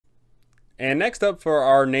And next up for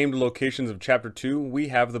our named locations of Chapter 2, we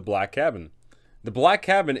have the Black Cabin. The Black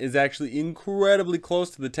Cabin is actually incredibly close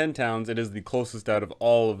to the 10 Towns. It is the closest out of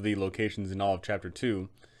all of the locations in all of Chapter 2.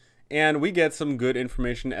 And we get some good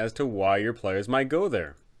information as to why your players might go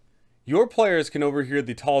there. Your players can overhear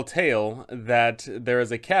the tall tale that there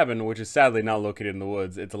is a cabin, which is sadly not located in the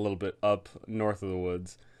woods. It's a little bit up north of the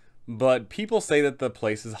woods. But people say that the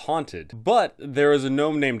place is haunted. But there is a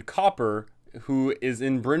gnome named Copper who is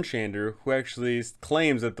in Brinchander who actually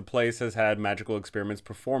claims that the place has had magical experiments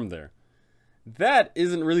performed there. That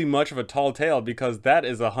isn't really much of a tall tale because that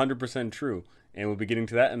is 100% true, and we'll be getting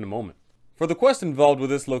to that in a moment. For the quest involved with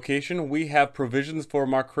this location, we have provisions for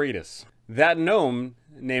Macreadus. That gnome,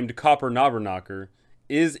 named Copper Knobberknocker,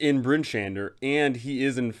 is in Brinchander, and he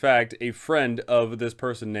is in fact a friend of this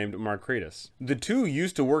person named Macreadus. The two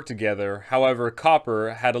used to work together, however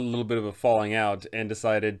Copper had a little bit of a falling out and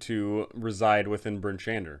decided to reside within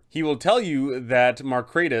Brinchander. He will tell you that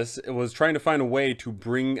Macreadus was trying to find a way to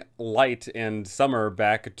bring light and summer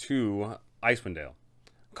back to Icewind Dale.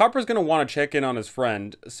 Copper's going to want to check in on his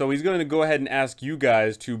friend, so he's going to go ahead and ask you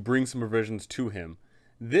guys to bring some provisions to him.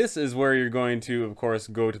 This is where you're going to, of course,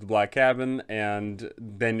 go to the Black Cabin, and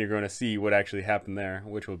then you're going to see what actually happened there,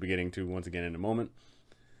 which we'll be getting to once again in a moment.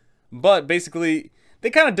 But basically,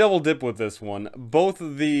 they kind of double dip with this one. Both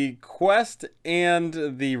the quest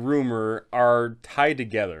and the rumor are tied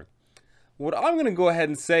together. What I'm going to go ahead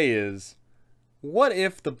and say is, what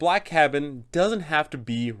if the Black Cabin doesn't have to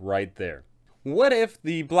be right there? What if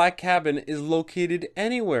the Black Cabin is located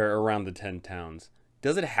anywhere around the 10 Towns?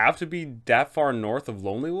 Does it have to be that far north of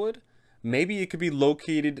Lonelywood? Maybe it could be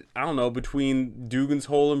located, I don't know, between Dugan's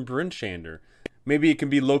Hole and Brinchander. Maybe it can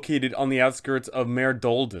be located on the outskirts of Mare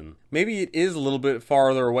Dolden. Maybe it is a little bit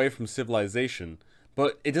farther away from civilization,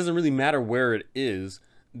 but it doesn't really matter where it is.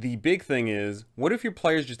 The big thing is, what if your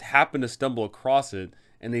players just happen to stumble across it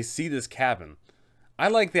and they see this cabin? I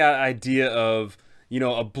like that idea of, you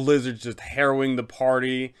know, a blizzard just harrowing the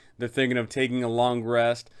party. They're thinking of taking a long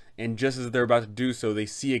rest. And just as they're about to do so, they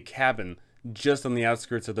see a cabin just on the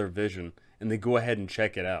outskirts of their vision, and they go ahead and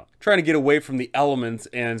check it out. Trying to get away from the elements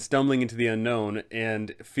and stumbling into the unknown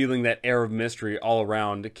and feeling that air of mystery all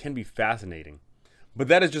around can be fascinating. But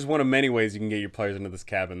that is just one of many ways you can get your players into this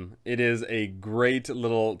cabin. It is a great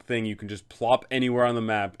little thing you can just plop anywhere on the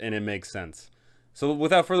map and it makes sense. So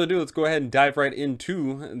without further ado, let's go ahead and dive right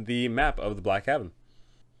into the map of the Black Cabin.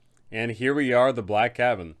 And here we are, the Black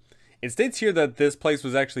Cabin. It states here that this place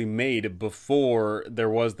was actually made before there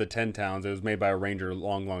was the 10 Towns. It was made by a ranger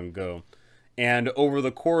long, long ago. And over the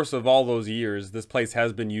course of all those years, this place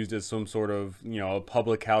has been used as some sort of, you know, a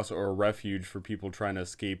public house or a refuge for people trying to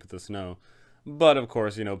escape the snow. But of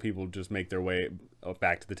course, you know, people just make their way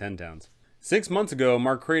back to the 10 Towns. 6 months ago,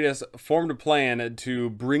 Macreadus formed a plan to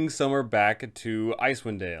bring summer back to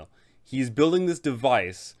Icewind Dale. He's building this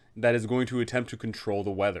device that is going to attempt to control the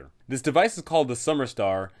weather. This device is called the Summer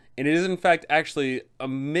Star, and it is in fact actually a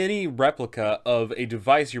mini replica of a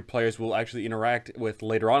device your players will actually interact with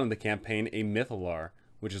later on in the campaign, a Mythalar,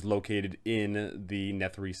 which is located in the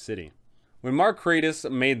Netherese city. When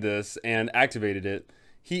Macreadus made this and activated it,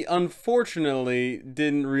 he unfortunately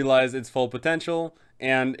didn't realize its full potential,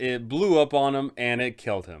 and it blew up on him and it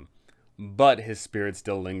killed him. But his spirit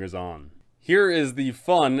still lingers on. Here is the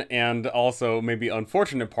fun and also maybe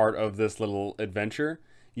unfortunate part of this little adventure.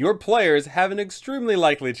 Your players have an extremely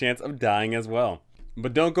likely chance of dying as well.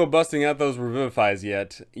 But don't go busting out those revivifies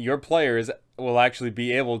yet. Your players will actually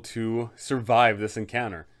be able to survive this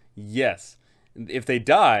encounter. Yes, if they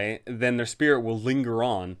die, then their spirit will linger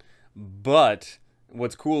on. But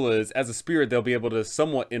what's cool is, as a spirit, they'll be able to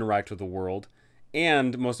somewhat interact with the world.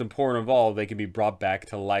 And most important of all, they can be brought back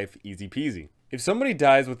to life easy peasy. If somebody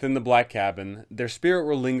dies within the Black Cabin, their spirit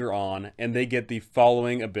will linger on, and they get the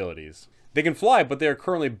following abilities. They can fly, but they are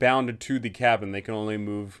currently bound to the cabin. They can only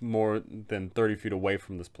move more than 30 feet away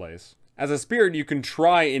from this place. As a spirit, you can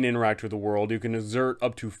try and interact with the world. You can exert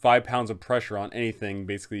up to 5 pounds of pressure on anything.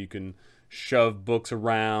 Basically, you can shove books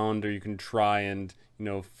around, or you can try and, you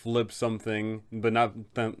know, flip something, but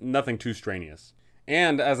nothing too strenuous.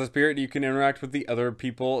 And as a spirit, you can interact with the other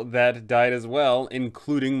people that died as well,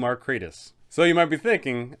 including Macreadus. So you might be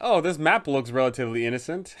thinking, oh, this map looks relatively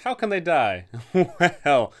innocent. How can they die?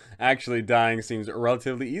 Well, actually dying seems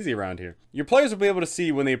relatively easy around here. Your players will be able to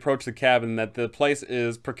see when they approach the cabin that the place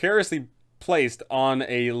is precariously placed on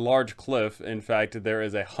a large cliff. In fact, there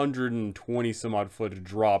is a 120 some odd foot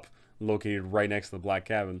drop located right next to the Black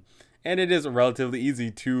Cabin. And it is relatively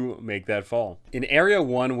easy to make that fall. In Area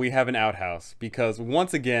 1, we have an outhouse, because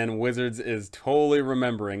once again, Wizards is totally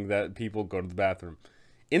remembering that people go to the bathroom.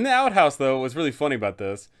 In the outhouse, though, what's really funny about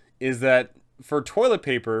this is that for toilet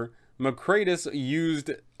paper, Macreadus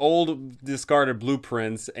used old discarded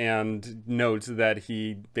blueprints and notes that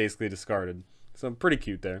he basically discarded. So pretty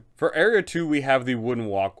cute there. For area 2, we have the wooden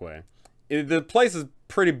walkway. The place is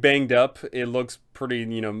pretty banged up. It looks pretty,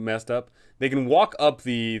 messed up. They can walk up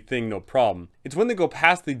the thing, no problem. It's when they go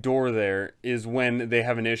past the door there is when they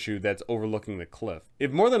have an issue that's overlooking the cliff.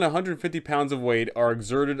 If more than 150 pounds of weight are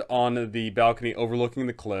exerted on the balcony overlooking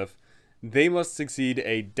the cliff, they must succeed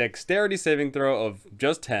a dexterity saving throw of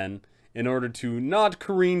just 10 in order to not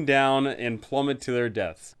careen down and plummet to their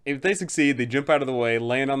deaths. If they succeed, they jump out of the way,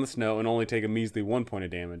 land on the snow, and only take a measly 1 point of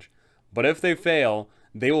damage. But if they fail,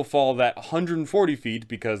 they will fall that 140 feet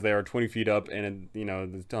because they are 20 feet up and,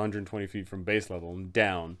 it's 120 feet from base level and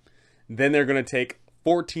down. Then they're going to take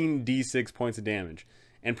 14d6 points of damage.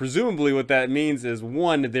 And presumably what that means is,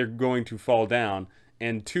 1, they're going to fall down,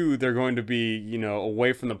 and 2, they're going to be,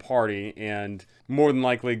 away from the party and more than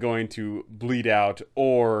likely going to bleed out,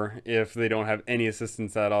 or if they don't have any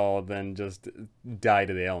assistance at all, then just die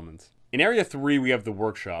to the elements. In Area 3, we have the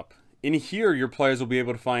workshop. In here, your players will be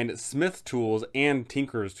able to find smith tools and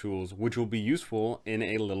tinkerer's tools, which will be useful in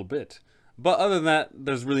a little bit. But other than that,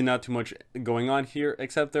 there's really not too much going on here,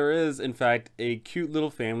 except there is, in fact, a cute little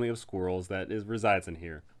family of squirrels that resides in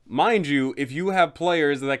here. Mind you, if you have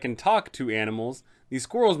players that can talk to animals, these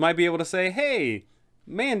squirrels might be able to say, "Hey,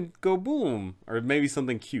 man, go boom," or maybe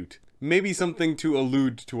something cute. Maybe something to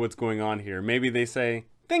allude to what's going on here. Maybe they say,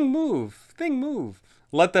 "Thing move, thing move."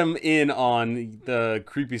 Let them in on the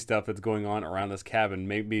creepy stuff that's going on around this cabin.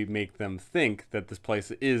 Maybe make them think that this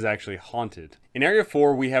place is actually haunted. In Area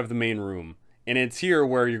 4, we have the main room. And it's here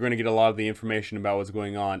where you're going to get a lot of the information about what's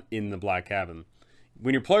going on in the Black Cabin.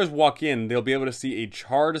 When your players walk in, they'll be able to see a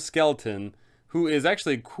charred skeleton who is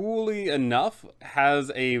actually, coolly enough,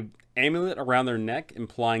 has a amulet around their neck,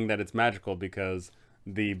 implying that it's magical because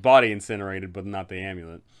the body incinerated, but not the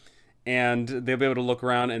amulet. And they'll be able to look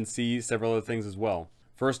around and see several other things as well.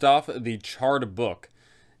 First off, the charred book.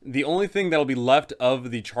 The only thing that'll be left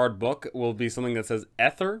of the charred book will be something that says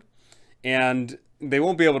Ether, and they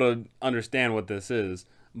won't be able to understand what this is,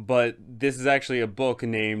 but this is actually a book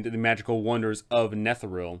named The Magical Wonders of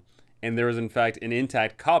Netheril, and there is in fact an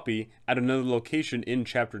intact copy at another location in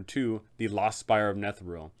Chapter 2, The Lost Spire of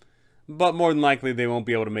Netheril. But more than likely they won't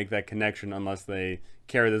be able to make that connection unless they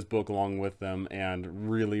carry this book along with them and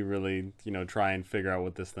really, try and figure out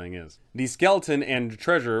what this thing is. The skeleton and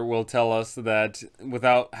treasure will tell us that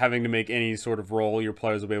without having to make any sort of roll, your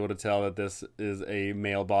players will be able to tell that this is a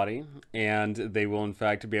male body, and they will in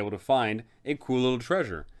fact be able to find a cool little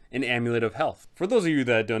treasure, an Amulet of Health. For those of you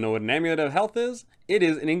that don't know what an Amulet of Health is, it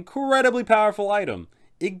is an incredibly powerful item.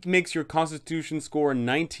 It makes your Constitution score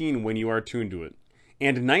 19 when you are attuned to it.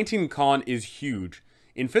 And 19 con is huge.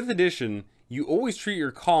 In 5th edition, you always treat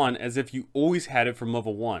your con as if you always had it from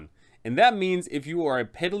level 1. And that means if you are a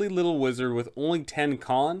piddly little wizard with only 10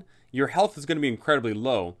 con, your health is going to be incredibly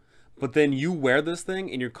low. But then you wear this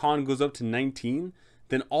thing and your con goes up to 19,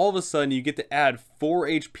 then all of a sudden you get to add 4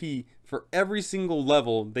 HP for every single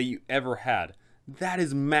level that you ever had. That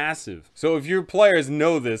is massive. So if your players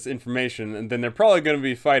know this information, then they're probably going to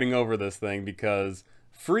be fighting over this thing because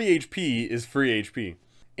free HP is free HP.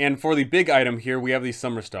 And for the big item here, we have the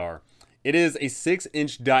Summer Star. It is a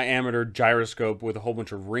 6-inch diameter gyroscope with a whole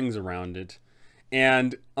bunch of rings around it.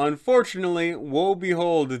 And unfortunately, woe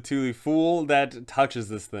behold to the fool that touches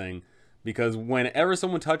this thing. Because whenever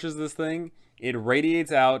someone touches this thing, it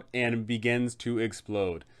radiates out and begins to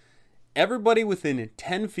explode. Everybody within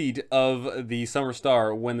 10 feet of the Summer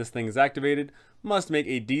Star when this thing is activated must make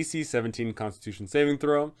a DC 17 Constitution saving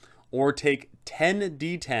throw, or take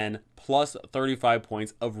 10d10 plus 35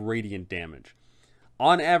 points of radiant damage.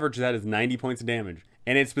 On average, that is 90 points of damage.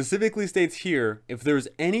 And it specifically states here, if there's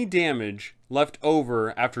any damage left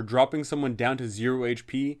over after dropping someone down to 0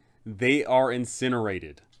 HP, they are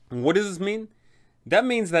incinerated. What does this mean? That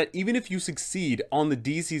means that even if you succeed on the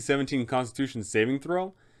DC 17 Constitution saving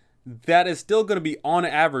throw, that is still going to be on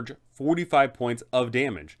average 45 points of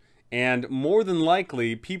damage. And more than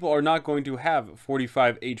likely, people are not going to have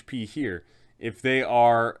 45 HP here. If they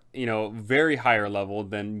are, very higher level,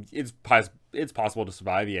 then it's possible to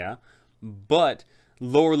survive, yeah. But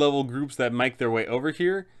lower level groups that make their way over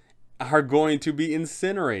here are going to be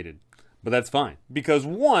incinerated. But that's fine. Because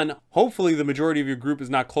 1, hopefully the majority of your group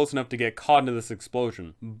is not close enough to get caught into this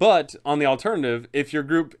explosion. But on the alternative, if your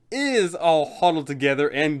group is all huddled together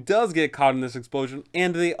and does get caught in this explosion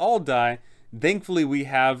and they all die, thankfully we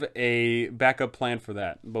have a backup plan for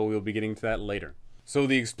that. But we'll be getting to that later. So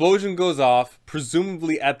the explosion goes off,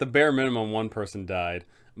 presumably at the bare minimum 1 person died.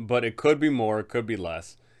 but it could be more, it could be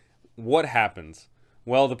less. What happens?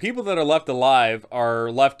 Well, the people that are left alive are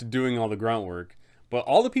left doing all the grunt work, but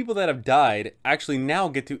all the people that have died actually now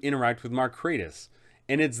get to interact with Macreadus.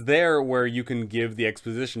 And it's there where you can give the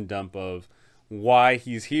exposition dump of why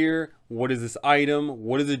he's here, what is this item,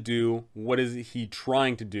 what does it do, what is he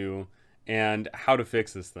trying to do, and how to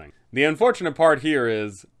fix this thing. The unfortunate part here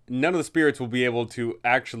is none of the spirits will be able to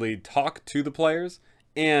actually talk to the players,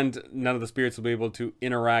 and none of the spirits will be able to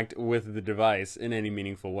interact with the device in any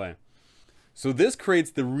meaningful way. So this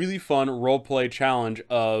creates the really fun roleplay challenge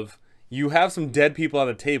of you have some dead people at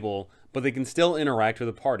the table, but they can still interact with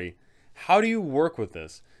the party. How do you work with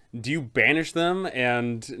this? Do you banish them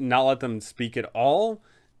and not let them speak at all?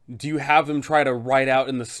 Do you have them try to write out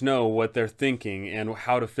in the snow what they're thinking and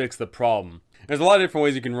how to fix the problem? There's a lot of different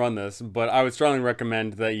ways you can run this, but I would strongly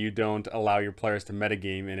recommend that you don't allow your players to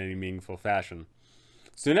metagame in any meaningful fashion.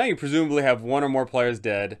 So now you presumably have one or more players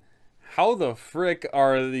dead. How the frick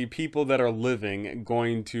are the people that are living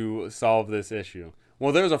going to solve this issue?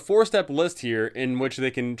 Well, there's a 4-step list here in which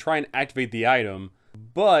they can try and activate the item,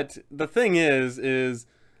 but the thing is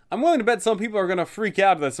I'm willing to bet some people are going to freak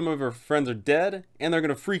out that some of their friends are dead, and they're going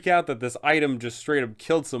to freak out that this item just straight up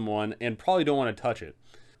killed someone and probably don't want to touch it.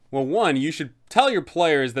 Well, one, you should tell your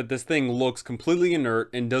players that this thing looks completely inert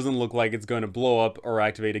and doesn't look like it's going to blow up or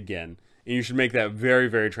activate again. And you should make that very,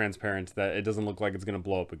 very transparent that it doesn't look like it's going to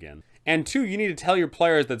blow up again. And two, you need to tell your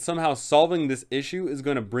players that somehow solving this issue is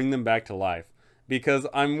going to bring them back to life. Because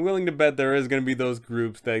I'm willing to bet there is going to be those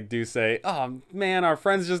groups that do say, oh man, our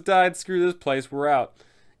friends just died, screw this place, we're out.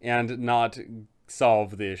 And not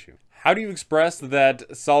solve the issue. How do you express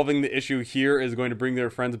that solving the issue here is going to bring their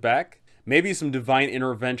friends back? Maybe some divine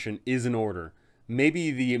intervention is in order. Maybe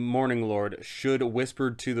the Morning Lord should whisper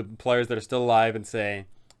to the players that are still alive and say,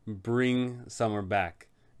 bring summer back.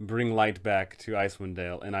 Bring light back to Icewind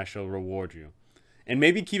Dale, and I shall reward you. And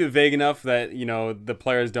maybe keep it vague enough that, you know, the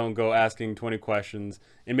players don't go asking 20 questions,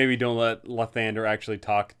 and maybe don't let Lathander actually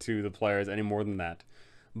talk to the players any more than that.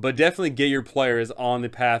 But definitely get your players on the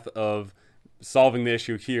path of solving the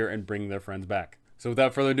issue here and bring their friends back. So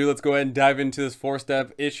without further ado, let's go ahead and dive into this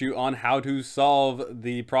 4-step issue on how to solve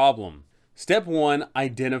the problem. Step 1,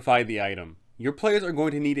 identify the item. Your players are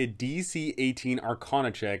going to need a DC 18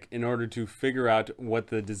 Arcana check in order to figure out what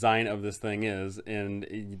the design of this thing is,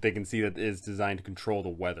 and they can see that it is designed to control the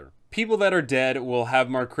weather. People that are dead will have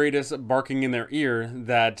Macreadus barking in their ear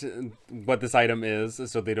that what this item is,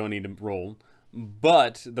 so they don't need to roll.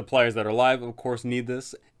 But the players that are alive, of course, need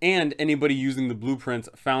this, and anybody using the blueprints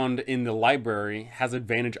found in the library has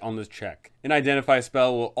advantage on this check. An identify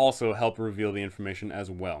spell will also help reveal the information as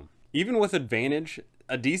well. Even with advantage,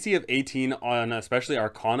 a DC of 18 on especially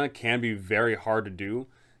Arcana can be very hard to do,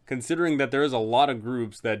 considering that there is a lot of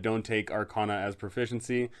groups that don't take Arcana as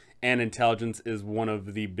proficiency, and Intelligence is one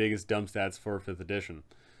of the biggest dump stats for 5th edition.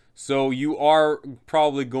 So you are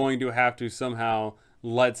probably going to have to somehow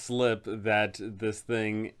let slip that this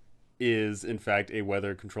thing is in fact a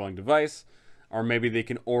weather controlling device, or maybe they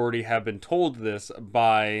can already have been told this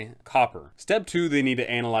by Copper. Step 2, they need to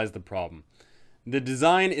analyze the problem. The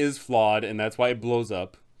design is flawed, and that's why it blows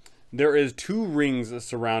up. There is 2 rings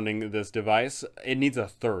surrounding this device. It needs a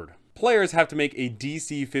 3rd. Players have to make a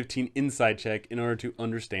DC 15 insight check in order to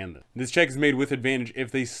understand this. This check is made with advantage if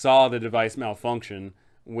they saw the device malfunction,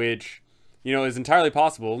 which, you know, is entirely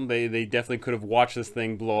possible. They definitely could have watched this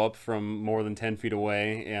thing blow up from more than 10 feet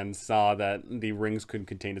away and saw that the rings couldn't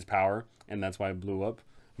contain its power, and that's why it blew up.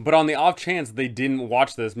 But on the off chance they didn't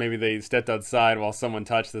watch this, maybe they stepped outside while someone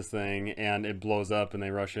touched this thing and it blows up and they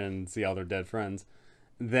rush in and see all their dead friends,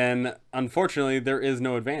 then unfortunately there is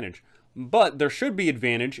no advantage. But there should be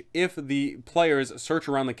advantage if the players search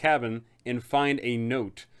around the cabin and find a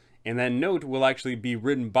note. And that note will actually be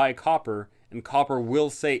written by Copper, and Copper will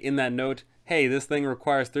say in that note, hey, this thing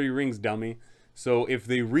requires 30 rings, dummy. So if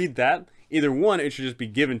they read that, either 1, it should just be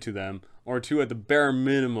given to them, or 2, at the bare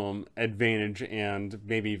minimum, advantage and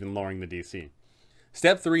maybe even lowering the DC.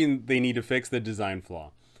 Step 3, they need to fix the design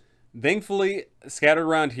flaw. Thankfully, scattered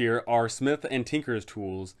around here are Smith and Tinker's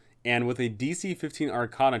tools, and with a DC 15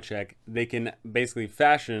 Arcana check, they can basically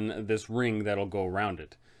fashion this ring that'll go around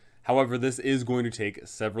it. However, this is going to take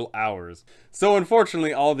several hours. So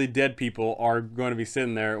unfortunately, all the dead people are going to be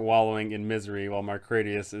sitting there wallowing in misery while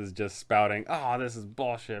Macreadus is just spouting, oh, this is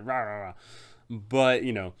bullshit, rah, rah, rah. But,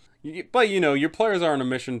 you know, your players are on a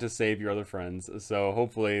mission to save your other friends. So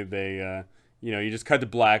hopefully they, you just cut to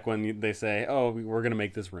black when they say, oh, we're going to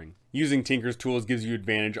make this ring. Using Tinker's tools gives you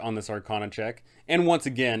advantage on this Arcana check. And once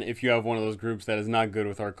again, if you have one of those groups that is not good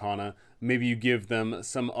with Arcana, Maybe you give them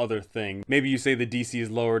some other thing. Maybe you say the DC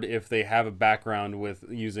is lowered if they have a background with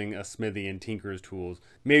using a smithy and tinker's tools.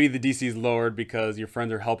 Maybe the DC is lowered because your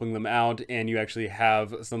friends are helping them out and you actually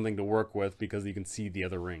have something to work with because you can see the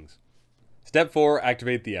other rings. Step 4,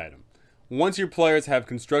 activate the item. Once your players have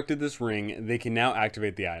constructed this ring, they can now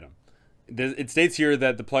activate the item. It states here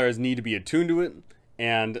that the players need to be attuned to it,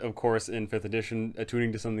 and of course in 5th edition,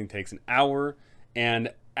 attuning to something takes an hour,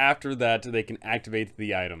 and after that they can activate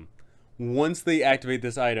the item. Once they activate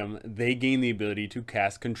this item, they gain the ability to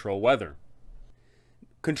cast Control Weather.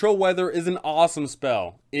 Control Weather is an awesome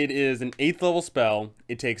spell. It is an 8th level spell,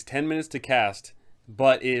 it takes 10 minutes to cast,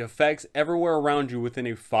 but it affects everywhere around you within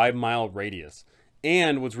a 5-mile radius.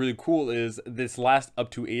 And what's really cool is this lasts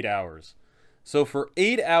up to 8 hours. So for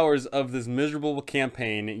 8 hours of this miserable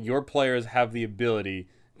campaign, your players have the ability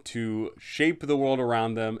to shape the world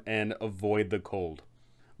around them and avoid the cold.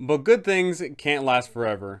 But good things can't last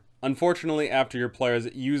forever. Unfortunately, after your players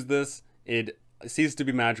use this, it ceases to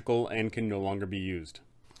be magical and can no longer be used.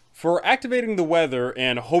 For activating the weather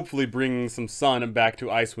and hopefully bringing some sun back to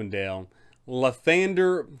Icewind Dale,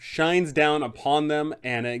 Lathander shines down upon them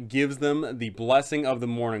and it gives them the blessing of the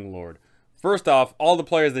Morning Lord. First off, all the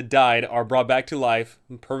players that died are brought back to life,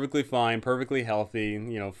 perfectly fine, perfectly healthy,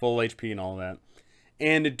 full HP and all that.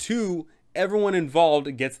 And 2, everyone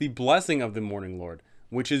involved gets the blessing of the Morning Lord,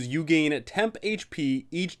 which is you gain temp HP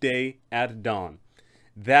each day at dawn.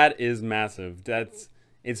 That is massive.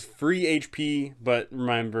 It's free HP, but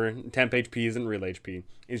remember, temp HP isn't real HP.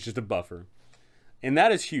 It's just a buffer. And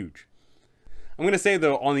that is huge. I'm going to say,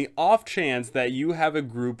 though, on the off chance that you have a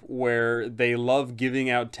group where they love giving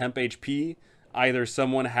out temp HP, either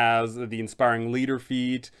someone has the Inspiring Leader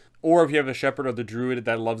feat, or if you have a Shepherd or the Druid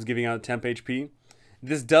that loves giving out temp HP,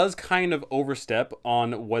 this does kind of overstep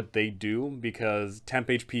on what they do because temp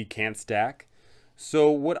HP can't stack. So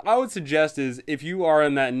what I would suggest is if you are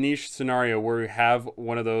in that niche scenario where you have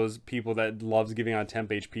one of those people that loves giving out temp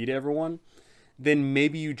HP to everyone, then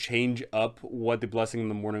maybe you change up what the Blessing of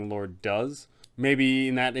the Morning Lord does. Maybe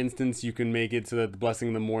in that instance you can make it so that the Blessing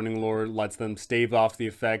of the Morning Lord lets them stave off the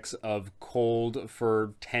effects of cold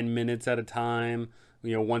for 10 minutes at a time,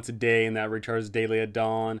 once a day, and that recharges daily at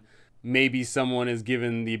dawn. Maybe someone is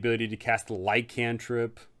given the ability to cast the Light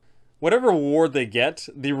Cantrip. Whatever reward they get,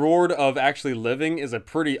 the reward of actually living is a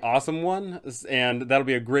pretty awesome one, and that'll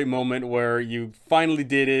be a great moment where you finally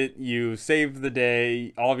did it, you saved the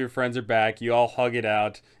day, all of your friends are back, you all hug it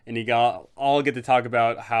out, and you all get to talk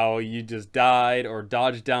about how you just died or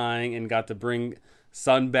dodged dying and got to bring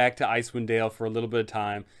sun back to Icewind Dale for a little bit of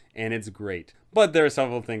time, and it's great. But there are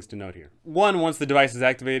several things to note here. 1, once the device is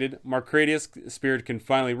activated, Macreadus' spirit can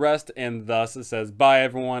finally rest, and thus it says, bye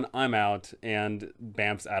everyone, I'm out, and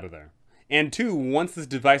bamps out of there. And 2, once this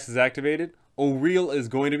device is activated, O'Real is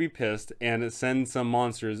going to be pissed and send some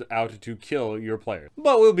monsters out to kill your player.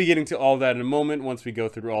 But we'll be getting to all that in a moment once we go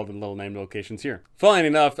through all the little named locations here. Funnily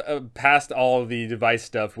enough, past all of the device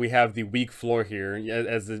stuff, we have the weak floor here.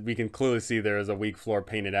 As we can clearly see, there is a weak floor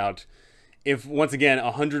painted out. If, once again,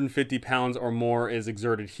 150 pounds or more is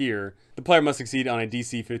exerted here, the player must succeed on a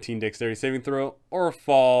DC 15 dexterity saving throw or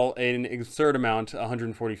fall an absurd amount,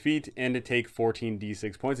 140 feet, and to take 14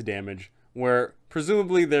 d6 points of damage, where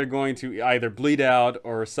presumably they're going to either bleed out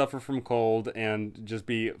or suffer from cold and just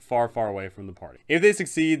be far, far away from the party. If they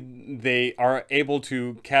succeed, they are able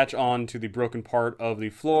to catch on to the broken part of the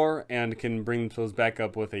floor and can bring themselves back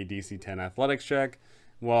up with a DC 10 athletics check,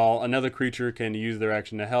 while another creature can use their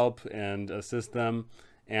action to help and assist them.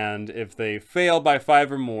 And if they fail by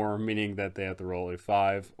 5 or more, meaning that they have to roll a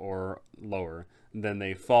 5 or lower, then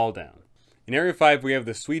they fall down. In Area 5, we have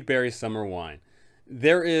the Sweetberry Summer Wine.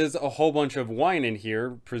 There is a whole bunch of wine in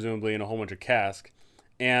here, presumably in a whole bunch of casks,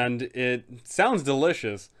 and it sounds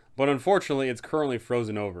delicious, but unfortunately it's currently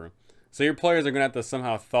frozen over. So your players are going to have to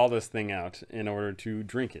somehow thaw this thing out in order to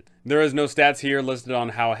drink it. There is no stats here listed on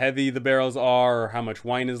how heavy the barrels are or how much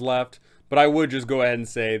wine is left, but I would just go ahead and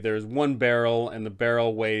say there's 1 barrel and the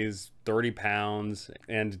barrel weighs 30 pounds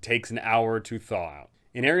and it takes an hour to thaw out.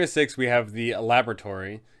 In Area 6 we have the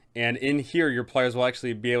laboratory, and in here your players will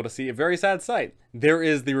actually be able to see a very sad sight. There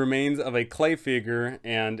is the remains of a clay figure,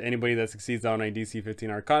 and anybody that succeeds on a DC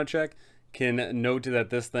 15 Arcana check can note that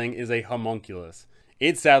this thing is a homunculus.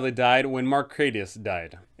 It sadly died when Macreadus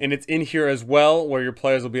died. And it's in here as well, where your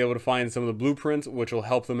players will be able to find some of the blueprints, which will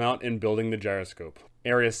help them out in building the gyroscope.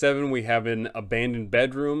 Area 7, we have an abandoned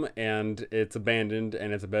bedroom, and it's abandoned,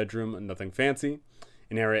 and it's a bedroom, nothing fancy.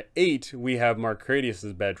 In Area 8, we have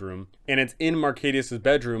Macreadus' bedroom, and it's in Macreadus'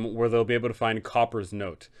 bedroom where they'll be able to find Copper's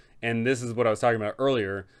note. And this is what I was talking about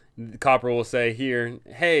earlier. Copper will say here,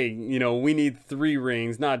 hey, you know, we need 3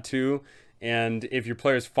 rings, not 2. And if your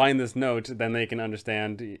players find this note, then they can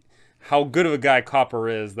understand how good of a guy Copper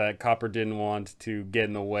is, that Copper didn't want to get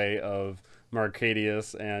in the way of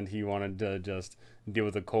Macreadus, and he wanted to just deal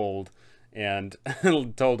with the cold. And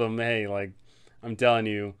told him, hey, like, I'm telling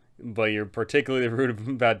you, but you're particularly rude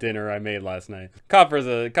about dinner I made last night. Copper's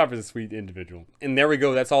a sweet individual. And there we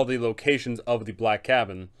go, that's all the locations of the Black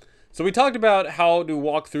Cabin. So we talked about how to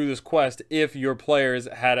walk through this quest if your players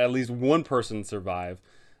had at least one person survive.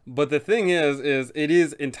 But the thing is it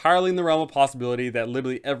is entirely in the realm of possibility that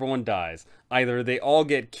literally everyone dies. Either they all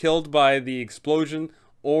get killed by the explosion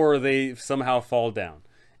or they somehow fall down.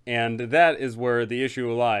 And that is where the issue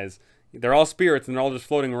lies. They're all spirits and they're all just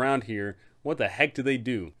floating around here. What the heck do they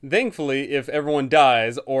do? Thankfully, if everyone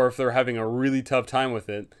dies or if they're having a really tough time with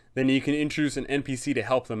it, then you can introduce an NPC to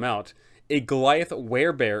help them out. A Goliath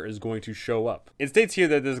Werebear is going to show up. It states here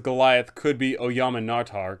that this Goliath could be Oyama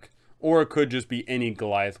Nartark, or it could just be any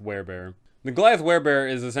Goliath Werebear. The Goliath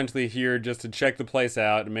Werebear is essentially here just to check the place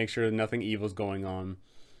out and make sure nothing evil is going on.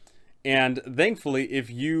 And thankfully, if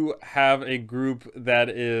you have a group that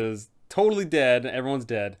is totally dead, everyone's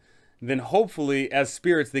dead, then hopefully as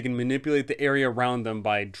spirits they can manipulate the area around them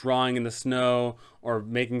by drawing in the snow or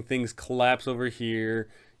making things collapse over here,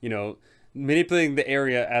 you know, manipulating the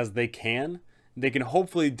area as they can. They can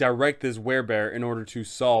hopefully direct this werebear in order to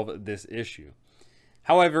solve this issue.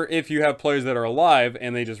 However, if you have players that are alive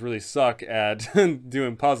and they just really suck at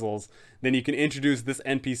doing puzzles, then you can introduce this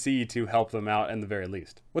NPC to help them out at the very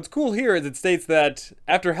least. What's cool here is it states that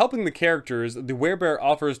after helping the characters, the werebear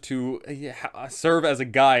offers to serve as a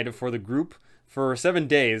guide for the group for 7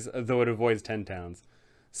 days, though it avoids 10 towns.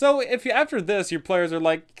 So if you, after this your players are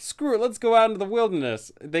like, screw it, let's go out into the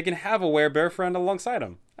wilderness, they can have a werebear friend alongside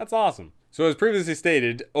them. That's awesome. So as previously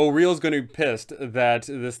stated, O'Reil's going to be pissed that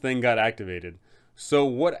this thing got activated. So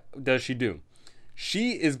what does she do?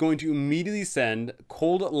 She is going to immediately send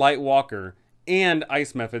Cold Light Walker and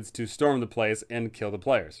Ice Methods to storm the place and kill the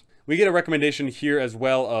players. We get a recommendation here as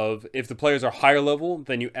well of if the players are higher level,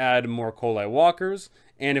 then you add more Cold Light Walkers,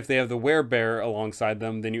 and if they have the Werebear alongside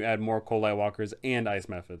them, then you add more Cold Light Walkers and Ice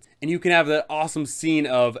Methods. And you can have that awesome scene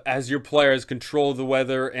of as your players control the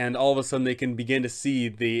weather and all of a sudden they can begin to see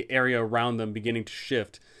the area around them beginning to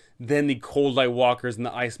shift. Then the Cold Light Walkers and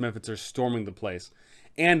the Ice Methods are storming the place.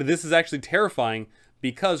 And this is actually terrifying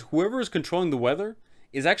because whoever is controlling the weather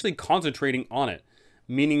is actually concentrating on it.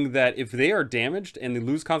 Meaning that if they are damaged and they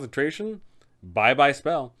lose concentration, bye-bye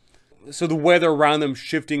spell. So the weather around them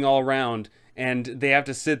shifting all around and they have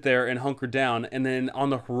to sit there and hunker down, and then on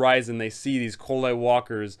the horizon they see these Cold Light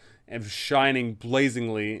Walkers shining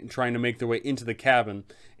blazingly, trying to make their way into the cabin.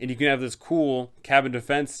 And you can have this cool cabin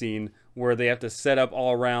defense scene where they have to set up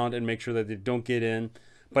all around and make sure that they don't get in.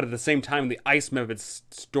 But at the same time, the Ice Methods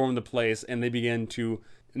storm the place and they begin to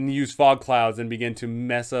use fog clouds and begin to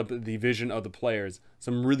mess up the vision of the players.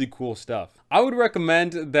 Some really cool stuff. I would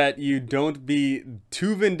recommend that you don't be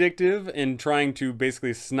too vindictive in trying to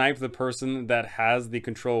basically snipe the person that has the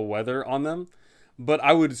control weather on them. But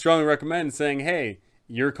I would strongly recommend saying, hey,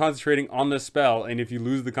 you're concentrating on this spell, and if you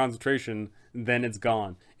lose the concentration, then it's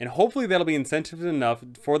gone. And hopefully that'll be incentive enough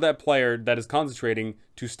for that player that is concentrating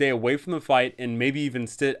to stay away from the fight and maybe even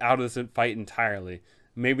sit out of this fight entirely.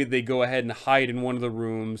 Maybe they go ahead and hide in one of the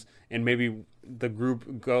rooms, and maybe the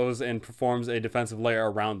group goes and performs a defensive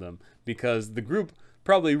layer around them, because the group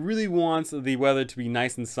probably really wants the weather to be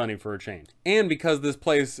nice and sunny for a change. And because this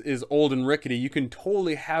place is old and rickety, you can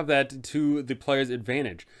totally have that to the player's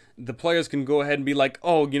advantage. The players can go ahead and be like,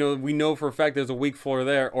 oh, you know, we know for a fact there's a weak floor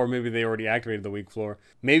there, or maybe they already activated the weak floor.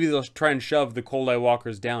 Maybe they'll try and shove the Cold Light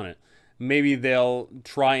Walkers down it. Maybe they'll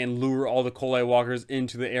try and lure all the Cold Light Walkers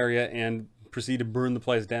into the area and proceed to burn the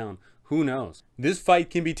place down. Who knows? This fight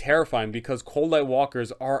can be terrifying because Cold Light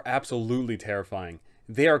Walkers are absolutely terrifying.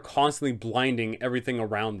 They are constantly blinding everything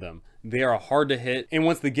around them. They are hard to hit, and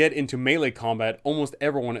once they get into melee combat, almost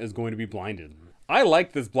everyone is going to be blinded. I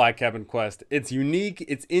like this Black Cabin quest. It's unique,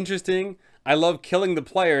 it's interesting. I love killing the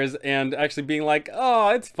players and actually being like, oh,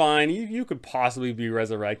 it's fine, you could possibly be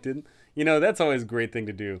resurrected. You know, that's always a great thing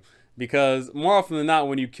to do. Because more often than not,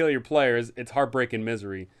 when you kill your players, it's heartbreak and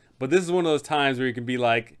misery. But this is one of those times where you can be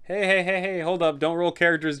like, hey, hold up, don't roll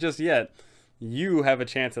characters just yet. You have a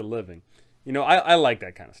chance at living. You know, I like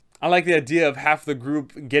that kind of stuff. I like the idea of half the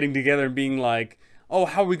group getting together and being like, oh,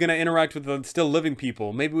 how are we going to interact with the still living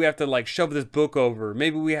people? Maybe we have to like shove this book over.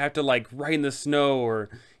 Maybe we have to like write in the snow, or,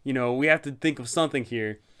 you know, we have to think of something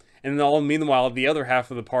here. And then meanwhile, the other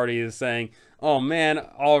half of the party is saying, "Oh man,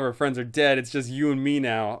 all of our friends are dead. It's just you and me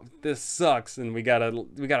now. This sucks, and we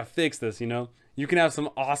gotta fix this." You know, you can have some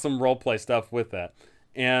awesome roleplay stuff with that.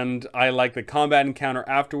 And I like the combat encounter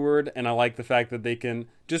afterward, and I like the fact that they can,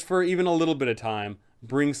 just for even a little bit of time,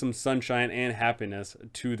 bring some sunshine and happiness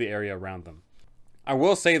to the area around them. I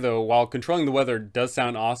will say though, while controlling the weather does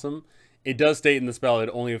sound awesome, it does state in the spell it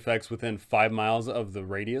only affects within 5 miles of the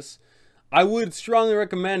radius. I would strongly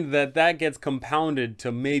recommend that that gets compounded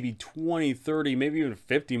to maybe 20, 30, maybe even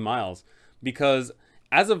 50 miles. Because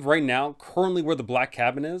as of right now, currently where the Black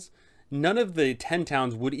Cabin is, none of the 10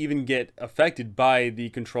 towns would even get affected by the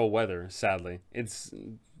control weather, sadly.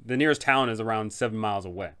 The nearest town is around 7 miles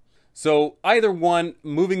away. So either one,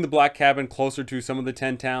 moving the Black Cabin closer to some of the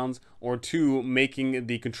 10 towns, or two, making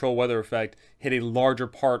the control weather effect hit a larger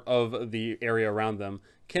part of the area around them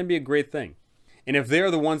can be a great thing. And if they're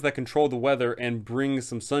the ones that control the weather and bring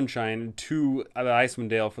some sunshine to the Icewind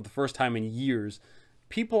Dale for the first time in years,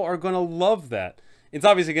 people are going to love that. It's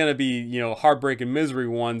obviously going to be, you know, heartbreak and misery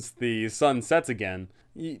once the sun sets again.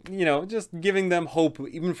 You know, just giving them hope,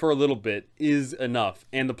 even for a little bit, is enough.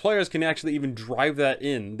 And the players can actually even drive that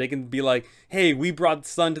in. They can be like, hey, we brought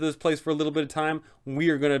sun to this place for a little bit of time. We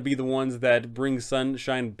are going to be the ones that bring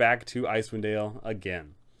sunshine back to Icewind Dale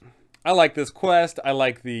again. I like this quest. I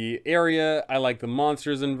like the area. I like the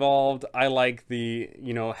monsters involved. I like the,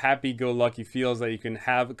 you know, happy-go-lucky feels that you can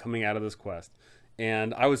have coming out of this quest.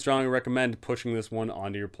 And I would strongly recommend pushing this one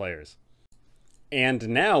onto your players. And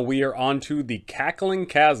now we are on to the Cackling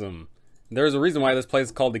Chasm. There's a reason why this place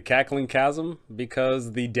is called the Cackling Chasm,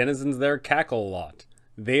 because the denizens there cackle a lot.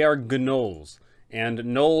 They are gnolls, and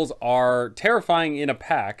gnolls are terrifying in a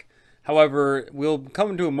pack. However, we'll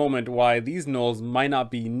come to a moment why these gnolls might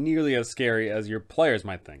not be nearly as scary as your players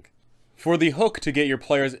might think. For the hook to get your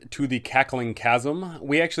players to the Cackling Chasm,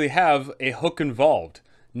 we actually have a hook involved.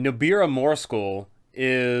 Nabira Morskull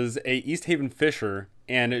is a East Haven fisher,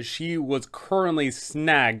 and she was currently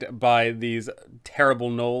snagged by these terrible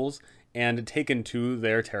gnolls and taken to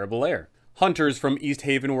their terrible lair. Hunters from East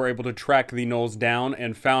Haven were able to track the gnolls down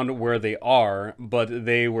and found where they are, but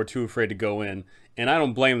they were too afraid to go in. And I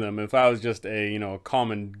don't blame them. If I was just a, you know,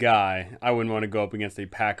 common guy, I wouldn't want to go up against a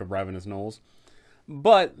pack of ravenous gnolls.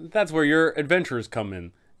 But that's where your adventurers come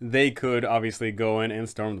in. They could obviously go in and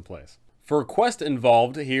storm the place. For quest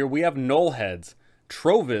involved here, we have gnoll heads.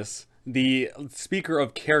 Trovis, the speaker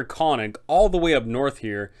of Caer Conic, all the way up north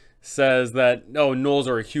here, says that, oh, gnolls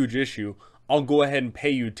are a huge issue. I'll go ahead and pay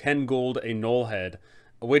you 10 gold a gnoll head,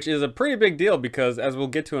 which is a pretty big deal because, as we'll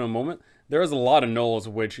get to in a moment, there is a lot of gnolls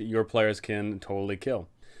which your players can totally kill.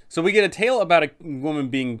 So we get a tale about a woman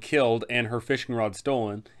being killed and her fishing rod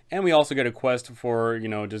stolen, and we also get a quest for, you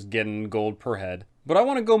know, just getting gold per head. But I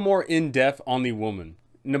want to go more in-depth on the woman.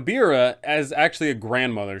 Nabira is actually a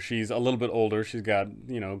grandmother. She's a little bit older. She's got,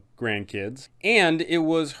 you know, grandkids. And it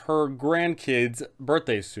was her grandkid's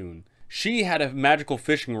birthday soon. She had a magical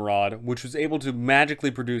fishing rod which was able to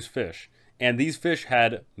magically produce fish. And these fish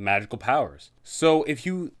had magical powers. So if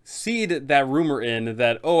you seed that rumor in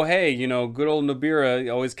that, oh hey, you know, good old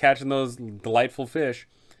Nabira always catching those delightful fish,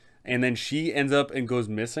 and then she ends up and goes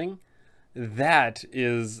missing, that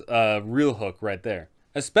is a real hook right there.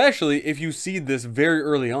 Especially if you seed this very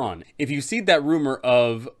early on. If you seed that rumor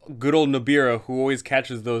of good old Nabira who always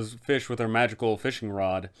catches those fish with her magical fishing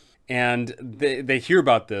rod, and they hear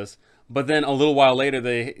about this, but then a little while later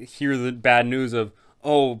they hear the bad news of,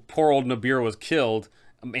 oh, poor old Nabira was killed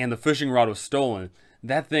and the fishing rod was stolen.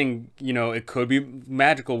 That thing, you know, it could be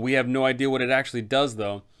magical. We have no idea what it actually does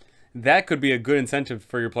though. That could be a good incentive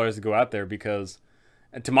for your players to go out there because,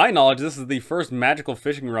 to my knowledge, this is the first magical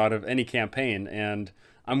fishing rod of any campaign, and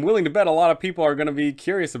I'm willing to bet a lot of people are going to be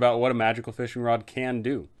curious about what a magical fishing rod can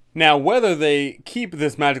do. Now, whether they keep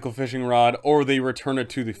this magical fishing rod or they return it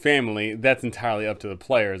to the family, that's entirely up to the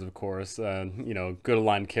players, of course. You know, good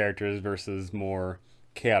aligned characters versus more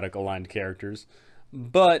chaotic aligned characters.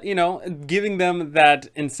 But, you know, giving them that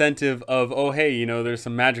incentive of, oh, hey, you know, there's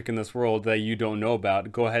some magic in this world that you don't know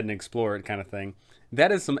about. Go ahead and explore it kind of thing.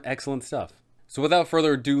 That is some excellent stuff. So without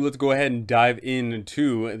further ado, let's go ahead and dive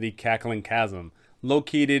into the Cackling Chasm.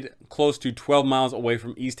 Located close to 12 miles away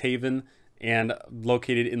from East Haven and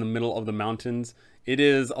located in the middle of the mountains, it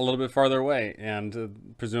is a little bit farther away,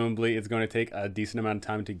 and presumably it's going to take a decent amount of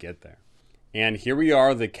time to get there. And here we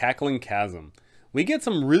are, the Cackling Chasm. We get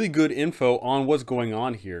some really good info on what's going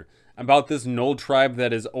on here, about this gnoll tribe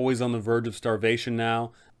that is always on the verge of starvation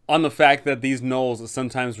now, on the fact that these gnolls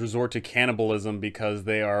sometimes resort to cannibalism because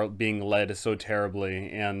they are being led so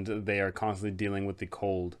terribly and they are constantly dealing with the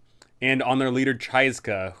cold. And on their leader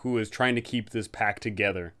Chyzka, who is trying to keep this pack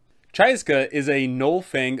together. Chyzka is a Gnoll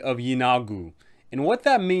Fang of Yeenoghu. And what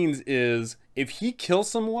that means is if he kills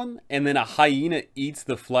someone and then a hyena eats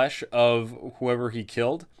the flesh of whoever he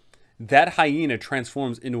killed, that hyena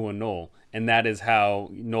transforms into a Gnoll. And that is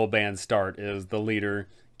how Gnoll bands start, is the leader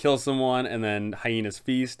kills someone and then hyenas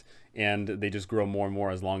feast, and they just grow more and more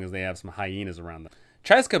as long as they have some hyenas around them.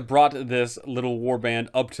 Chyzka brought this little warband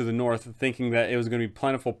up to the north thinking that it was going to be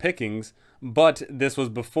plentiful pickings, but this was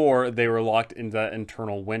before they were locked into that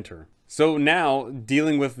internal winter. So now,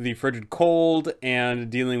 dealing with the frigid cold and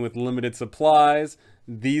dealing with limited supplies,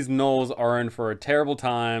 these gnolls are in for a terrible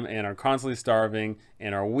time and are constantly starving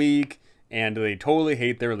and are weak, and they totally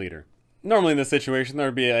hate their leader. Normally in this situation there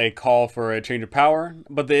would be a call for a change of power,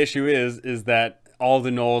 but the issue is that all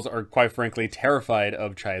the gnolls are quite frankly terrified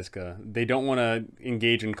of Chyzka. They don't want to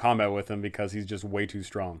engage in combat with him because he's just way too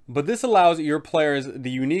strong. But this allows your players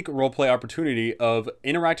the unique roleplay opportunity of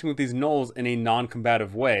interacting with these gnolls in a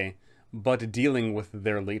non-combative way, but dealing with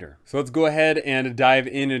their leader. So let's go ahead and dive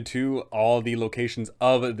into all the locations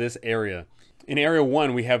of this area. In Area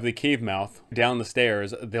 1, we have the cave mouth. Down the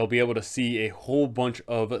stairs, they'll be able to see a whole bunch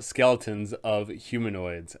of skeletons of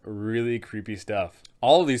humanoids. Really creepy stuff.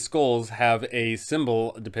 All of these skulls have a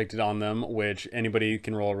symbol depicted on them, which anybody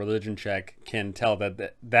can roll a religion check can tell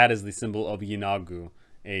that is the symbol of Yeenoghu,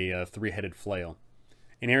 a three-headed flail.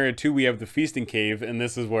 In Area 2, we have the feasting cave, and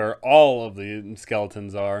this is where all of the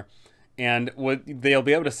skeletons are. And what they'll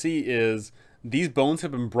be able to see is these bones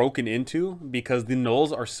have been broken into because the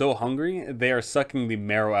gnolls are so hungry, they are sucking the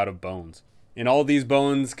marrow out of bones. And all these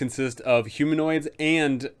bones consist of humanoids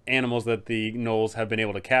and animals that the gnolls have been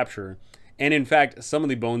able to capture. And in fact, some of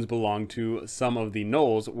the bones belong to some of the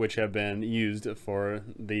gnolls, which have been used for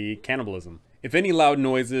the cannibalism. If any loud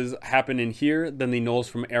noises happen in here, then the gnolls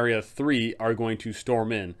from Area 3 are going to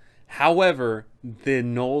storm in. However, the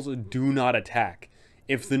gnolls do not attack.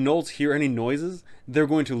 If the gnolls hear any noises, they're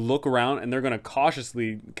going to look around and they're going to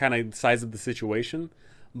cautiously kind of size up the situation,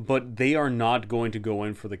 but they are not going to go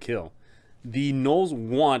in for the kill. The gnolls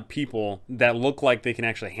want people that look like they can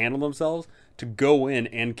actually handle themselves to go in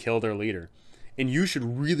and kill their leader. And you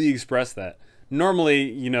should really express that.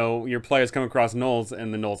 Normally, you know, your players come across gnolls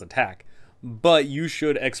and the gnolls attack. But you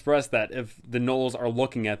should express that if the gnolls are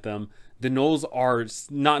looking at them, the gnolls are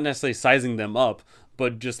not necessarily sizing them up,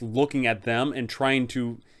 but just looking at them and trying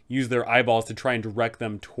to use their eyeballs to try and direct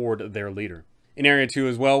them toward their leader. In Area 2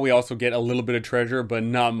 as well, we also get a little bit of treasure, but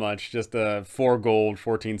not much. Just 4 gold,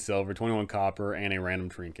 14 silver, 21 copper, and a random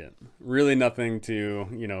trinket. Really nothing to,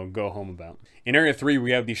 you know, go home about. In Area 3,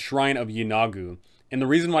 we have the Shrine of Yeenoghu. And the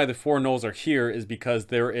reason why the 4 gnolls are here is because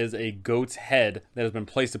there is a goat's head that has been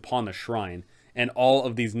placed upon the shrine. And all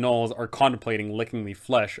of these gnolls are contemplating licking the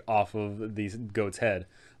flesh off of the goat's head.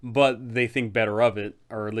 But they think better of it,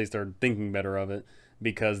 or at least are thinking better of it,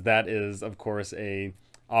 because that is, of course, a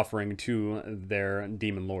offering to their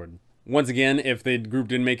demon lord. Once again, if the group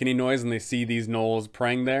didn't make any noise and they see these gnolls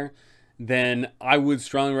praying there, then I would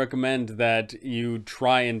strongly recommend that you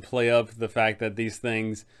try and play up the fact that these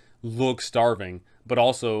things look starving, but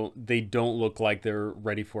also they don't look like they're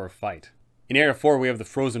ready for a fight. In Area 4, we have the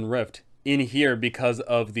Frozen Rift. In here, because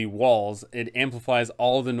of the walls, it amplifies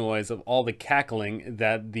all the noise of all the cackling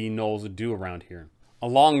that the gnolls do around here.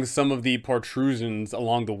 Along some of the protrusions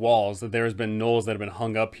along the walls, there has been gnolls that have been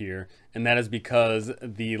hung up here, and that is because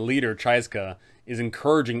the leader, Chyzka, is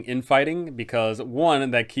encouraging infighting because,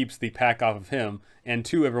 one, that keeps the pack off of him, and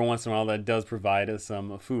two, every once in a while, that does provide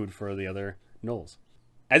some food for the other gnolls.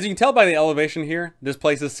 As you can tell by the elevation here, this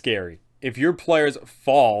place is scary. If your players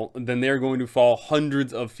fall, then they're going to fall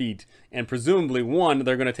hundreds of feet. And presumably, one,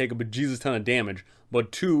 they're going to take a bejesus ton of damage.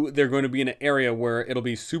 But two, they're going to be in an area where it'll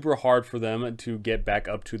be super hard for them to get back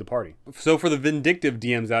up to the party. So for the vindictive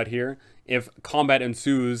DMs out here, if combat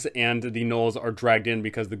ensues and the gnolls are dragged in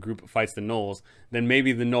because the group fights the gnolls, then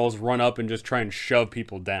maybe the gnolls run up and just try and shove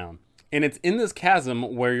people down. And it's in this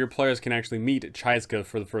chasm where your players can actually meet Chyzka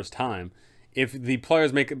for the first time. If the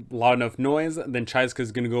players make a loud enough noise, then Chyzka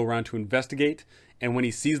is going to go around to investigate, and when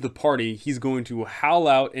he sees the party, he's going to howl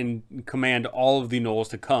out and command all of the gnolls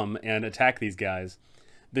to come and attack these guys.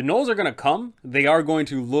 The gnolls are going to come, they are going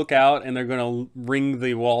to look out, and they're going to ring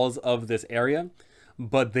the walls of this area,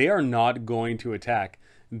 but they are not going to attack.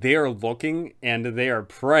 They are looking, and they are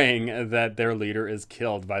praying that their leader is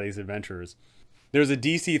killed by these adventurers. There's a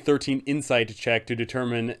DC 13 insight check to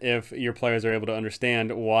determine if your players are able to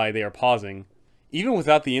understand why they are pausing. Even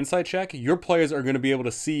without the insight check, your players are going to be able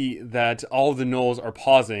to see that all of the gnolls are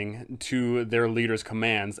pausing to their leader's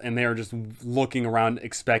commands, and they are just looking around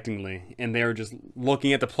expectantly. And they are just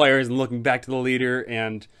looking at the players and looking back to the leader,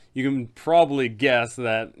 and you can probably guess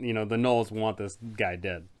that, you know, the gnolls want this guy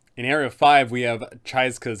dead. In Area 5, we have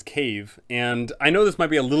Chyzka's Cave, and I know this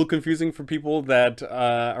might be a little confusing for people that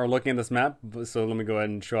are looking at this map, so let me go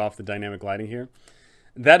ahead and show off the dynamic lighting here.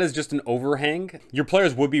 That is just an overhang. Your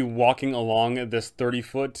players would be walking along this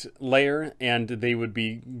 30-foot layer, and they would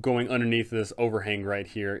be going underneath this overhang right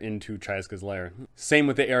here into Chyzka's lair. Same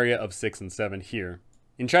with the area of 6 and 7 here.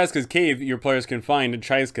 In Chyzka's Cave, your players can find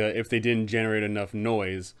Chyzka if they didn't generate enough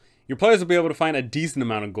noise. Your players will be able to find a decent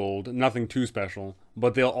amount of gold, nothing too special,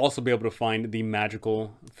 but they'll also be able to find the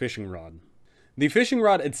magical fishing rod. The fishing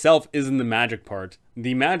rod itself isn't the magic part.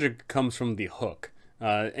 The magic comes from the hook.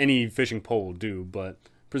 Any fishing pole will do, but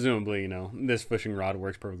presumably, this fishing rod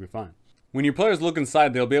works perfectly fine. When your players look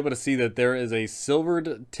inside, they'll be able to see that there is a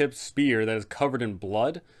silvered tipped spear that is covered in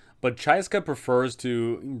blood, but Chyzka prefers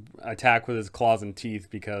to attack with his claws and teeth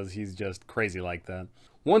because he's just crazy like that.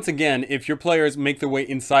 Once again, if your players make their way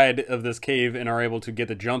inside of this cave and are able to get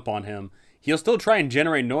the jump on him, he'll still try and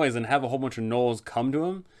generate noise and have a whole bunch of gnolls come to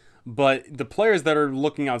him. But the players that are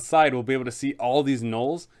looking outside will be able to see all these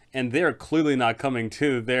gnolls, and they're clearly not coming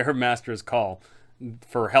to their master's call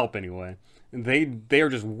for help anyway. They are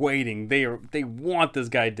just waiting. They want this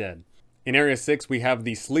guy dead. In Area 6, we have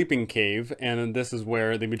the Sleeping Cave, and this is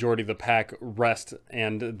where the majority of the pack rest,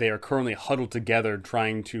 and they are currently huddled together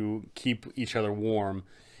trying to keep each other warm.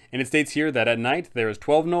 And it states here that at night there is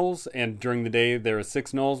 12 gnolls, and during the day there is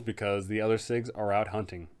 6 gnolls because the other 6 are out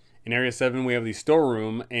hunting. In Area 7, we have the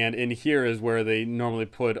Storeroom, and in here is where they normally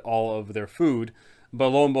put all of their food. But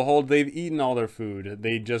lo and behold, they've eaten all their food.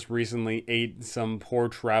 They just recently ate some poor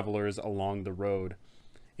travelers along the road.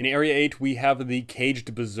 In Area 8, we have the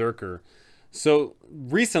Caged Berserker. So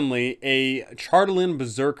recently, a Chartolin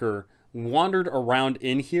Berserker wandered around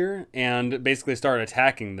in here and basically started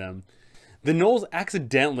attacking them. The gnolls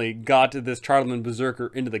accidentally got this Chartolin Berserker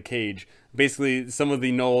into the cage. Basically, some of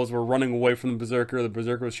the gnolls were running away from the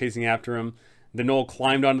Berserker was chasing after him. The gnoll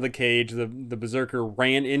climbed onto the cage, the Berserker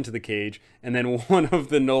ran into the cage, and then one of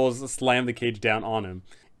the gnolls slammed the cage down on him.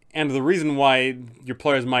 And the reason why your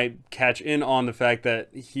players might catch in on the fact that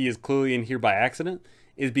he is clearly in here by accident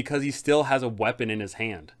is because he still has a weapon in his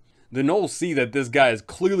hand. The gnolls see that this guy is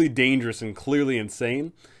clearly dangerous and clearly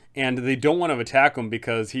insane, and they don't want to attack him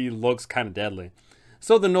because he looks kind of deadly.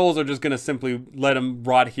 So the gnolls are just going to simply let him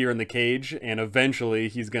rot here in the cage, and eventually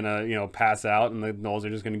he's going to, pass out, and the gnolls are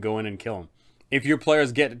just going to go in and kill him. If your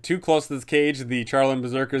players get too close to this cage, the Chartolin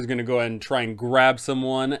Berserker is going to go ahead and try and grab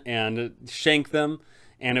someone and shank them.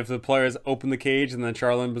 And if the players open the cage, then the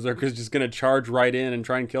Chartolin Berserker is just going to charge right in and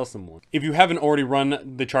try and kill someone. If you haven't already run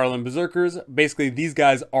the Chartolin Berserkers, basically these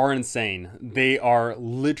guys are insane. They are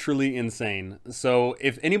literally insane. So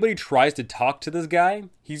if anybody tries to talk to this guy,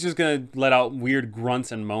 he's just going to let out weird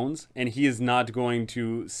grunts and moans, and he is not going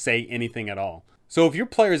to say anything at all. So if your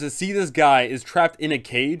players see this guy is trapped in a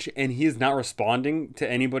cage and he is not responding to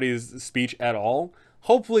anybody's speech at all,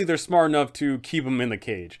 hopefully they're smart enough to keep him in the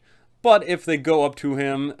cage. But if they go up to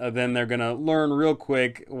him, then they're going to learn real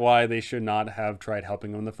quick why they should not have tried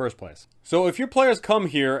helping him in the first place. So if your players come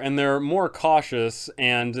here and they're more cautious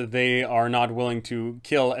and they are not willing to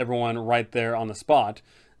kill everyone right there on the spot,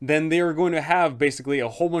 then they are going to have basically a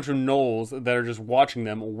whole bunch of gnolls that are just watching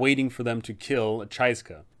them, waiting for them to kill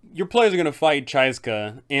Chyzka. Your players are going to fight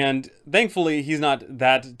Chyzka, and thankfully he's not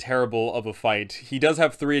that terrible of a fight. He does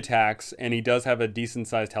have 3 attacks, and he does have a decent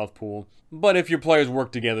sized health pool. But if your players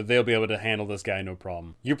work together, they'll be able to handle this guy no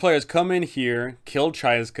problem. Your players come in here, kill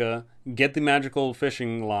Chyzka, get the magical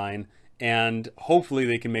fishing line, and hopefully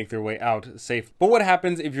they can make their way out safe. But what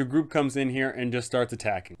happens if your group comes in here and just starts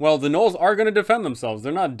attacking? Well, the gnolls are going to defend themselves.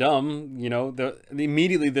 They're not dumb,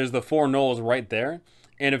 immediately there's the 4 gnolls right there.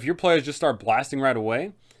 And if your players just start blasting right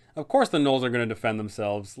away, of course the gnolls are going to defend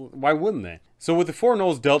themselves. Why wouldn't they? So with the 4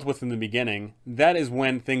 gnolls dealt with in the beginning, that is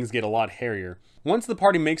when things get a lot hairier. Once the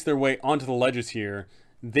party makes their way onto the ledges here,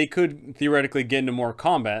 they could theoretically get into more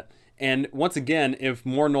combat. And once again, if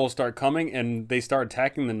more gnolls start coming and they start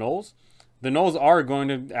attacking the gnolls are going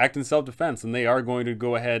to act in self-defense, and they are going to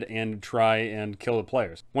go ahead and try and kill the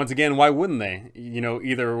players. Once again, why wouldn't they?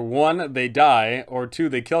 Either 1, they die, or 2,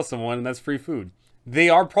 they kill someone, and that's free food. They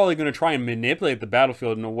are probably going to try and manipulate the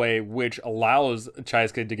battlefield in a way which allows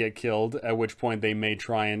Chyzka to get killed, at which point they may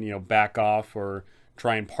try and, back off or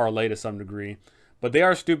try and parlay to some degree. But they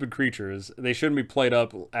are stupid creatures. They shouldn't be played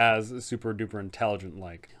up as super duper intelligent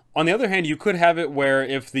like. On the other hand, you could have it where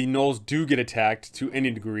if the gnolls do get attacked to any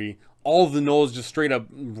degree, all of the gnolls just straight up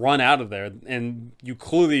run out of there, and you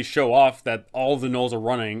clearly show off that all of the gnolls are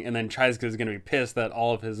running, and then Chyzka is going to be pissed that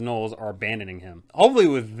all of his gnolls are abandoning him. Hopefully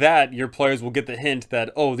with that, your players will get the hint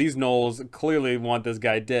that, oh, these gnolls clearly want this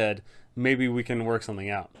guy dead, maybe we can work something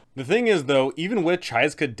out. The thing is though, even with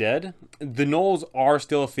Chyzka dead, the gnolls are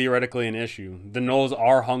still theoretically an issue. The gnolls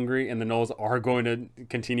are hungry and the gnolls are going to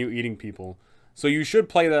continue eating people. So you should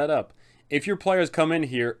play that up. If your players come in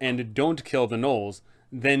here and don't kill the gnolls,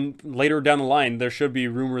 then later down the line there should be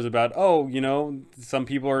rumors about, oh, you know, some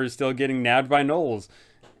people are still getting nabbed by gnolls.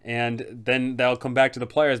 And then they'll come back to the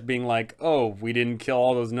players being like, oh, we didn't kill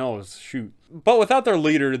all those gnolls, shoot. But without their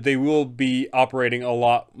leader, they will be operating a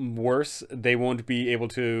lot worse. They won't be able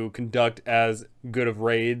to conduct as good of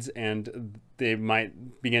raids, and they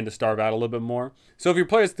might begin to starve out a little bit more. So if your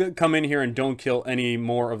players come in here and don't kill any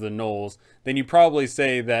more of the gnolls, then you probably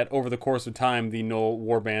say that over the course of time, the gnoll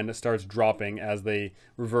warband starts dropping as they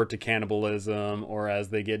revert to cannibalism or as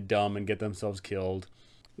they get dumb and get themselves killed.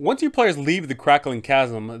 Once your players leave the Cackling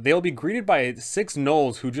Chasm, they'll be greeted by 6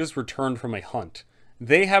 gnolls who just returned from a hunt.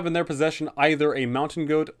 They have in their possession either a mountain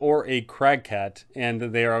goat or a crag cat, and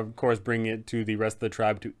they are of course bringing it to the rest of the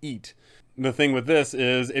tribe to eat. The thing with this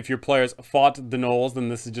is, if your players fought the gnolls, then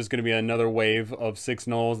this is just going to be another wave of 6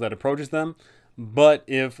 gnolls that approaches them. But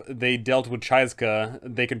if they dealt with Chyzka,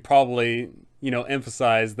 they could probably, you know,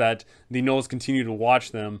 emphasize that the gnolls continue to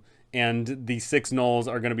watch them, and the 6 gnolls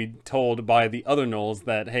are going to be told by the other gnolls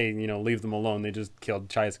that, hey, you know, leave them alone, they just killed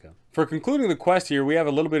Chyzka. For concluding the quest here, we have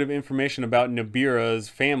a little bit of information about Nabira's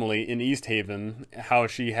family in East Haven, how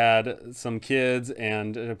she had some kids,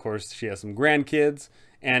 and of course she has some grandkids,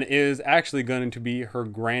 and it is actually going to be her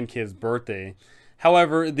grandkid's birthday.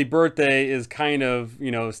 However, the birthday is kind of,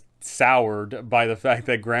 you know, soured by the fact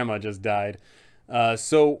that grandma just died.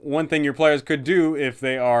 So one thing your players could do, if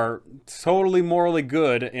they are totally morally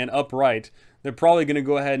good and upright, they're probably going to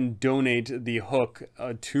go ahead and donate the hook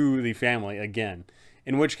to the family again.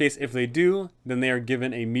 In which case, if they do, then they are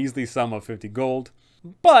given a measly sum of 50 gold.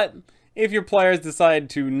 But if your players decide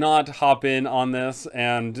to not hop in on this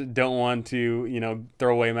and don't want to, you know,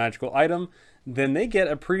 throw away a magical item, then they get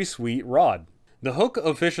a pretty sweet rod. The Hook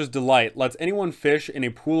of Fisher's Delight lets anyone fish in a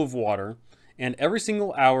pool of water, and every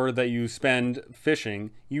single hour that you spend fishing,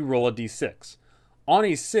 you roll a d6. On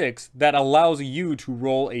a 6, that allows you to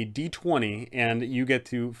roll a d20, and you get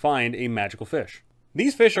to find a magical fish.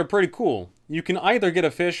 These fish are pretty cool. You can either get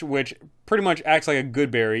a fish which pretty much acts like a good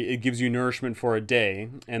berry. It gives you nourishment for a day,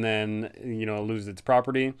 and then, you know, it loses its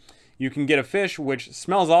property. You can get a fish which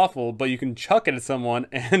smells awful, but you can chuck it at someone,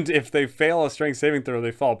 and if they fail a strength saving throw,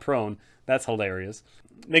 they fall prone. That's hilarious.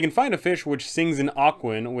 They can find a fish which sings in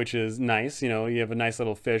Aquan, which is nice. You know, you have a nice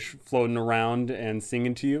little fish floating around and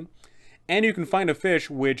singing to you. And you can find a fish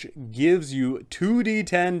which gives you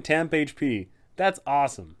 2d10 temp HP. That's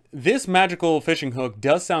awesome. This magical fishing hook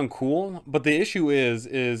does sound cool, but the issue is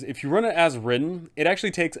if you run it as written, it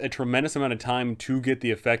actually takes a tremendous amount of time to get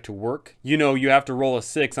the effect to work. You know, you have to roll a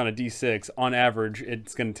 6 on a d6. On average,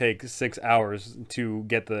 it's going to take 6 hours to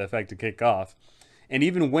get the effect to kick off. And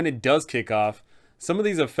even when it does kick off, some of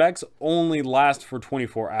these effects only last for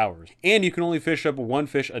 24 hours. And you can only fish up 1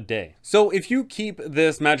 fish a day. So if you keep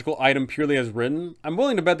this magical item purely as written, I'm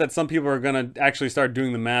willing to bet that some people are going to actually start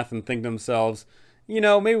doing the math and think to themselves, you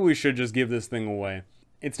know, maybe we should just give this thing away.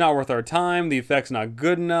 It's not worth our time, the effect's not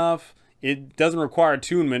good enough, it doesn't require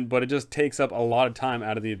attunement, but it just takes up a lot of time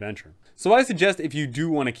out of the adventure. So I suggest if you do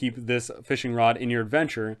want to keep this fishing rod in your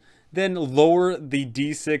adventure, then lower the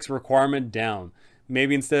D6 requirement down.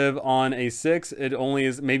 Maybe instead of on a 6, it only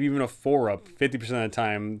is maybe even a 4 up. 50% of the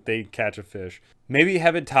time they catch a fish. Maybe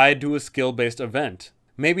have it tied to a skill-based event.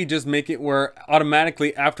 Maybe just make it where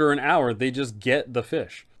automatically after an hour they just get the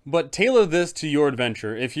fish. But tailor this to your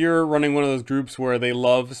adventure. If you're running one of those groups where they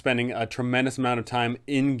love spending a tremendous amount of time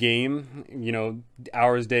in-game, you know,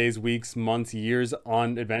 hours, days, weeks, months, years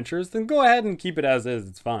on adventures, then go ahead and keep it as is,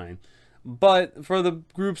 it's fine. But for the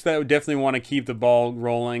groups that definitely want to keep the ball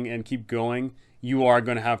rolling and keep going, you are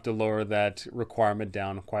going to have to lower that requirement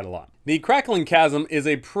down quite a lot. The Cackling Chasm is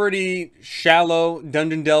a pretty shallow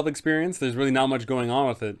dungeon delve experience. There's really not much going on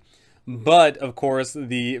with it. But, of course,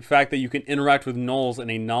 the fact that you can interact with gnolls in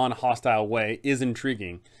a non-hostile way is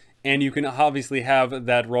intriguing. And you can obviously have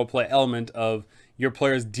that roleplay element of your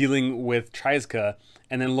players dealing with Chyzka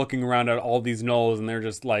and then looking around at all these gnolls and they're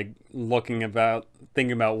just like thinking about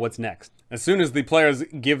what's next. As soon as the players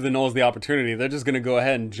give the gnolls the opportunity, they're just going to go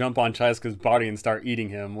ahead and jump on Chyzka's body and start eating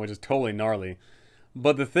him, which is totally gnarly.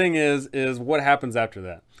 But the thing is what happens after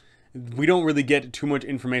that? We don't really get too much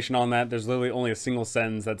information on that. There's literally only a single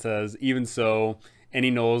sentence that says, even so, any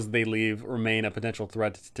gnolls they leave remain a potential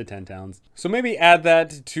threat to 10 towns. So maybe add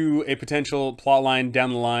that to a potential plotline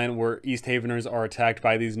down the line where East Haveners are attacked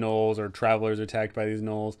by these gnolls or travelers are attacked by these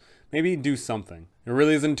gnolls. Maybe do something. There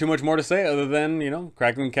really isn't too much more to say other than, you know,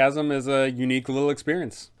 Cackling Chasm is a unique little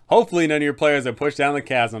experience. Hopefully none of your players have pushed down the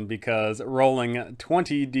chasm, because rolling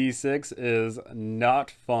 20d6 is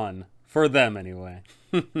not fun. For them, anyway.